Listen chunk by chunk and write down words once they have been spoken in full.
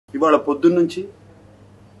ఇవాళ పొద్దున్న నుంచి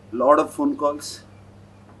లాట్ ఆఫ్ ఫోన్ కాల్స్,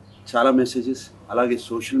 చాలా మెసేజెస్, అలాగే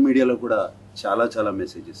సోషల్ మీడియాలో కూడా చాలా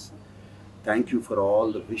messages. Thank you for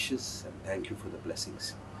all the wishes and thank you for the blessings.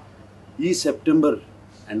 ఈ సెప్టెంబర్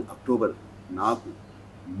అండ్ అక్టోబర్ నాకు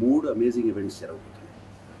 3 అమేజింగ్ ఈవెంట్స్ జరగబోతున్నాయి.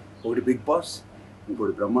 ఒకటి బిగ్ బాస్,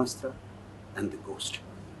 ఇంకోటి బ్రహ్మాస్త్ర and the ghost.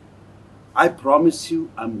 I promise you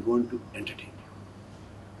I'm going to entertain you.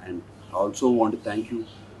 And I also want to thank you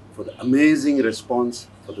for the amazing response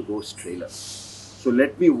for the Ghost trailer. So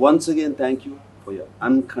let me once again thank you for your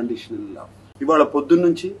unconditional love. ఇవాళ పొద్దున్న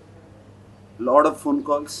నుంచి lot of phone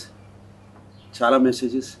calls, చాలా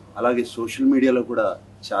messages, అలాగే social మీడియాలో కూడా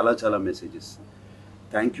చాలా messages.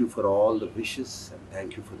 Thank you for all the wishes and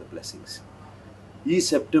thank you for the blessings. ఈ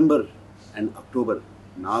September and October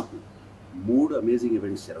నాకు 3 అమేజింగ్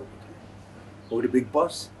ఈవెంట్స్ జరగబోతున్నాయి. ఒకటి బిగ్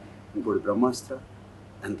బాస్, ఇంకోటి బ్రహ్మాస్త్ర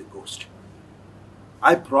and the ghost.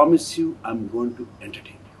 I promise you I'm going to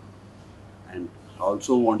entertain you. And I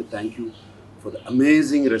also want to thank you for the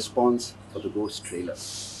amazing response for the Ghost trailer.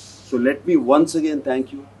 So let me once again thank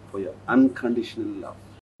you for your unconditional love.